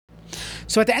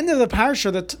So at the end of the parsha,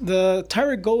 the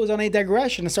Torah goes on a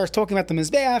digression and starts talking about the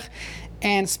Mizbeach,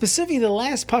 and specifically the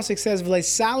last pasuk says,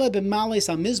 "V'leisala b'malis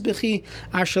al mizbechi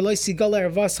asher lo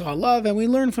sigala ervas halav." And we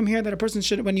learn from here that a person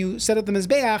should, when you set up the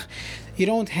Mizbeach, you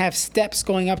don't have steps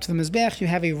going up to the Mizbeach, you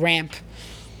have a ramp.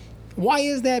 Why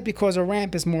is that? Because a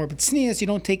ramp is more b'tznius. You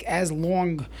don't take as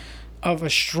long of a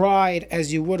stride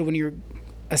as you would when you're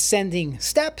ascending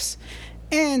steps.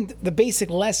 And the basic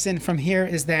lesson from here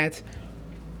is that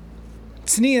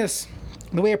tznius,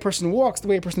 the way a person walks, the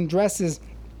way a person dresses,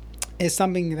 is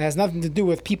something that has nothing to do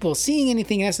with people seeing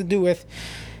anything. It has to do with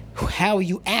how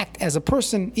you act as a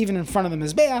person, even in front of the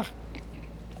Mizbeach.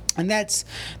 And that's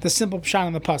the simple pshat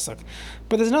on the pasuk.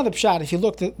 But there's another pshat. If you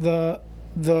look at the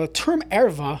term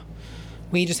erva,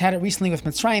 we just had it recently with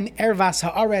Mitzrayim, ervas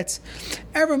haaretz.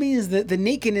 Erva means the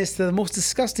nakedness, the most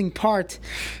disgusting part.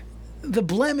 The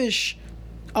blemish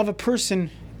of a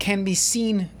person can be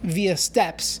seen via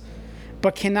steps,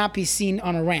 but cannot be seen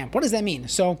on a ramp. What does that mean?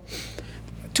 So,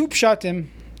 two pshatim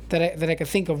that I could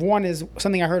think of. One is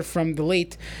something I heard from the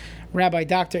late Rabbi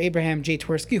Dr. Abraham J.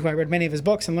 Twersky, who I read many of his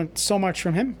books and learned so much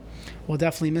from him. We'll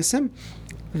definitely miss him.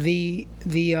 There's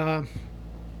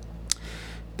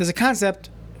a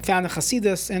concept found in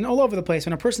Hasidus and all over the place.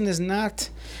 When a person is not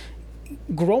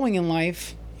growing in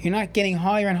life, you're not getting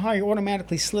higher and higher, you're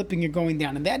automatically slipping, you're going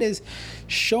down. And that is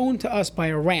shown to us by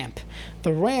a ramp.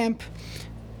 The ramp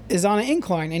is on an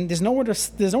incline and there's nowhere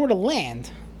to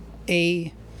land.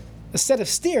 A set of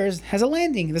stairs has a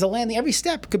landing. There's a landing. Every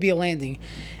step could be a landing.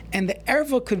 And the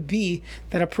erva could be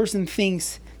that a person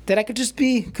thinks that I could just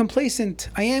be complacent.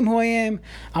 I am who I am.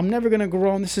 I'm never going to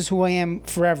grow, and this is who I am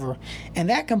forever. And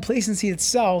that complacency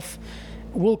itself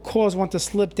will cause one to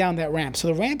slip down that ramp. So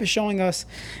the ramp is showing us,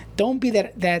 don't be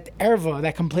that erva,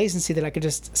 that complacency that I could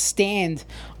just stand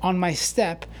on my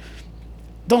step.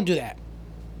 Don't do that.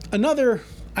 Another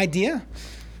idea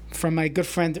from my good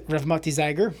friend Rav Mati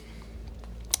Zeiger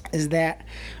is that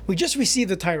we just received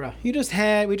the Torah. We just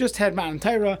had Matan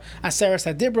Torah, Aseres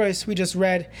HaDibros, we just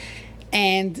read,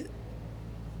 and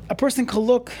a person could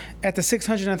look at the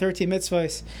 613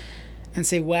 mitzvahs and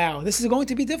say, wow, this is going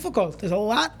to be difficult. There's a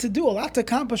lot to do, a lot to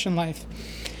accomplish in life.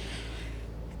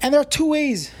 And there are two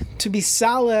ways to be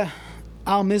Saleh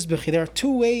al Mizbechi. There are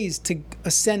two ways to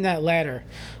ascend that ladder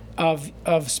of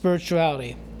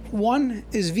spirituality. One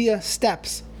is via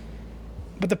steps.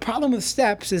 But the problem with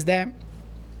steps is that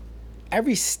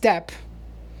every step,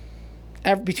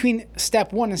 between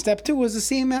step 1 and step 2 is the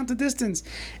same amount of distance.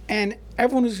 And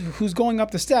everyone who's going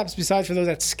up the steps, besides for those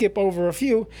that skip over a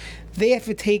few, they have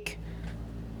to take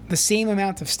the same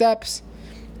amount of steps,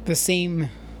 the same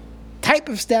type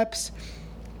of steps,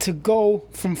 to go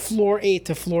from floor A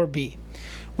to floor B.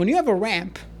 When you have a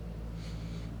ramp,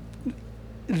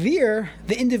 there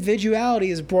the individuality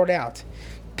is brought out.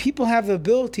 People have the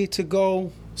ability to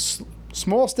go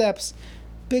small steps,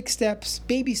 big steps,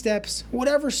 baby steps,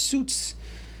 whatever suits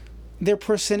their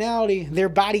personality, their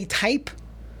body type.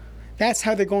 That's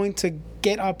how they're going to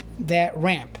get up that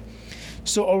ramp.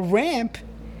 So a ramp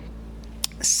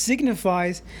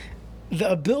signifies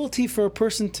the ability for a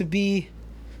person to be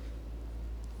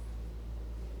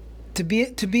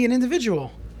an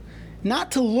individual.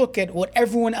 Not to look at what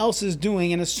everyone else is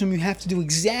doing and assume you have to do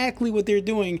exactly what they're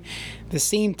doing. The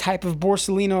same type of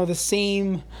Borsalino, the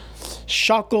same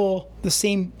shakel, the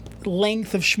same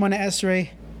length of Shemona Esrei.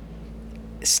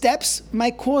 Steps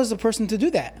might cause a person to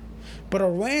do that. But a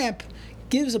ramp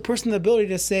gives a person the ability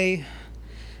to say,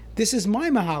 this is my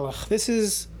mahalach. This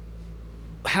is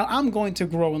how I'm going to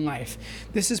grow in life.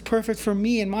 This is perfect for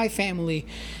me and my family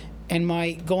and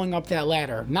my going up that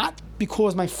ladder. Not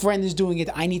because my friend is doing it,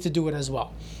 I need to do it as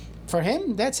well. For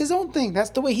him, that's his own thing. That's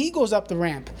the way he goes up the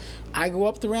ramp. I go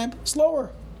up the ramp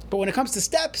slower. But when it comes to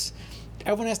steps,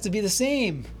 everyone has to be the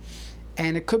same.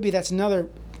 And it could be that's another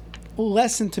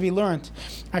lesson to be learned.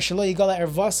 The erva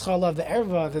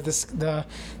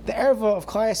of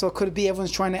Klal Yisrael could be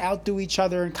everyone's trying to outdo each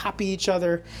other and copy each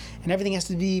other, and everything has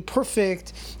to be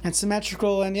perfect and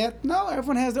symmetrical, and yet no,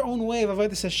 everyone has their own way of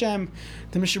avodas Hashem.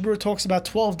 The Mishnah Berurah talks about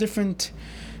 12 different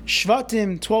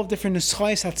shvatim, 12 different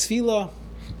neschais hatzvila.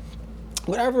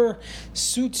 Whatever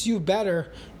suits you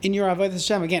better in your avodas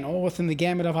Hashem, again, all within the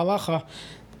gamut of halacha,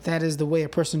 that is the way a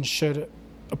person should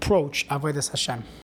approach avodas Hashem.